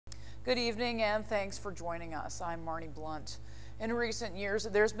Good evening and thanks for joining us. I'm Marney Blunt. In recent years,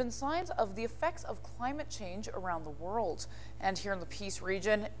 there's been signs of the effects of climate change around the world. And here in the Peace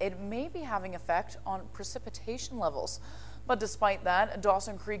region, it may be having effect on precipitation levels. But despite that,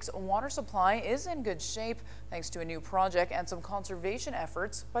 Dawson Creek's water supply is in good shape thanks to a new project and some conservation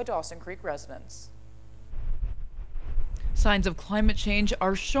efforts by Dawson Creek residents. Signs of climate change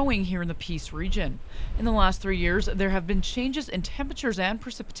are showing here in the Peace region. In the last 3 years, there have been changes in temperatures and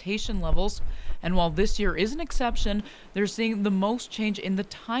precipitation levels. And while this year is an exception, they're seeing the most change in the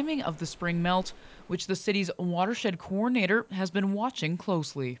timing of the spring melt, which the city's watershed coordinator has been watching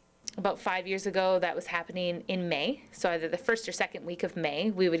closely. About 5 years ago, that was happening in May. So either the first or second week of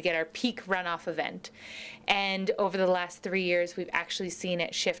May, we would get our peak runoff event. And over the last 3 years, we've actually seen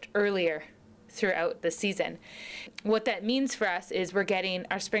it shift earlier throughout the season. What that means for us is we're getting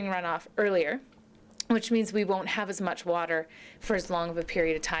our spring runoff earlier, which means we won't have as much water for as long of a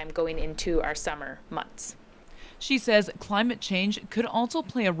period of time going into our summer months. She says climate change could also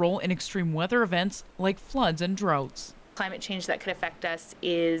play a role in extreme weather events like floods and droughts. Climate change that could affect us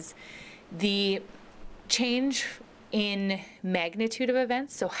is the change in magnitude of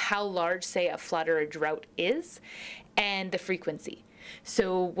events, so how large, say, a flood or a drought is, and the frequency.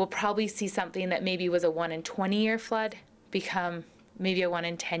 So we'll probably see something that maybe was a 1 in 20 year flood become maybe a 1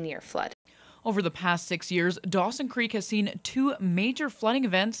 in 10 year flood. Over the past 6 years, Dawson Creek has seen 2 major flooding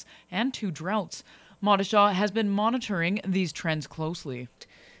events and 2 droughts. Modishaw has been monitoring these trends closely.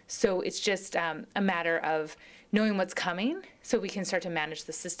 So it's just a matter of knowing what's coming so we can start to manage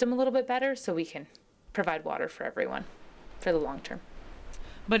the system a little bit better so we can provide water for everyone for the long term.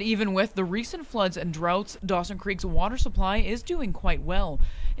 But even with the recent floods and droughts, Dawson Creek's water supply is doing quite well.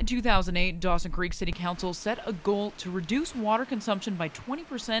 In 2008, Dawson Creek City Council set a goal to reduce water consumption by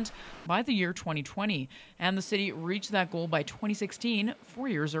 20% by the year 2020, and the city reached that goal by 2016, 4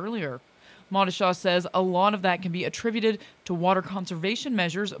 years earlier. Modishaw says a lot of that can be attributed to water conservation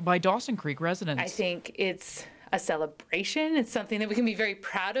measures by Dawson Creek residents. I think it's a celebration. It's something that we can be very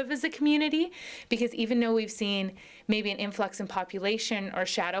proud of as a community, because even though we've seen maybe an influx in population or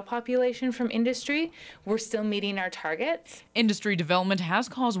shadow population from industry, we're still meeting our targets. Industry development has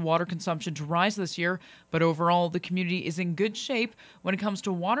caused water consumption to rise this year, but overall the community is in good shape when it comes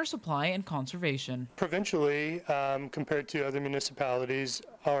to water supply and conservation. Provincially, compared to other municipalities,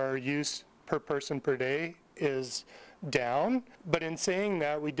 our use per person per day is down. But in saying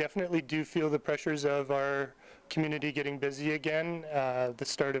that, we definitely do feel the pressures of our community getting busy again. The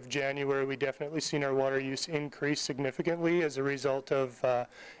start of January, we definitely seen our water use increase significantly as a result of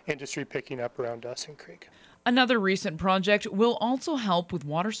industry picking up around Dawson Creek. Another recent project will also help with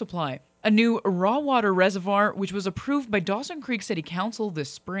water supply. A new raw water reservoir, which was approved by Dawson Creek City Council this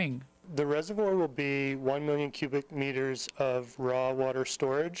spring. The reservoir will be 1 million cubic meters of raw water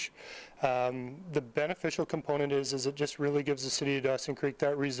storage. The beneficial component is it just really gives the city of Dawson Creek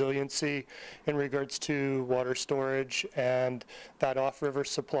that resiliency in regards to water storage and that off-river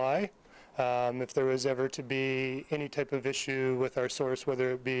supply. If there was ever to be any type of issue with our source,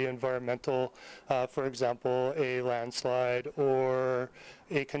 whether it be environmental, for example, a landslide or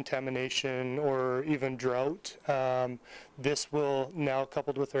a contamination or even drought, this will now,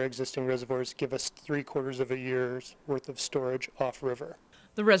 coupled with our existing reservoirs, give us 3/4 of a year's worth of storage off-river.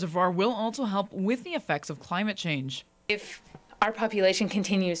 The reservoir will also help with the effects of climate change. If our population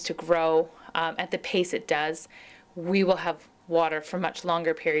continues to grow at the pace it does, we will have water for much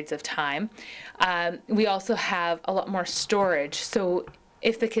longer periods of time. We also have a lot more storage. So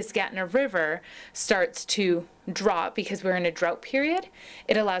if the Kiskatna River starts to drop because we're in a drought period,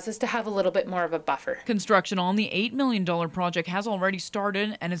 it allows us to have a little bit more of a buffer. Construction on the $8 million project has already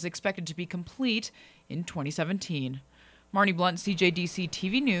started and is expected to be complete in 2017. Marney Blunt,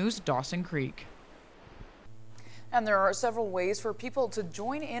 CJDC-TV News, Dawson Creek. And there are several ways for people to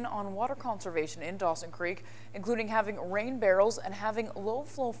join in on water conservation in Dawson Creek, including having rain barrels and having low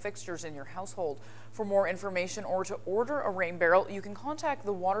flow fixtures in your household. For more information or to order a rain barrel, you can contact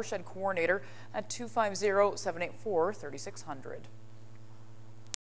the watershed coordinator at 250-784-3600.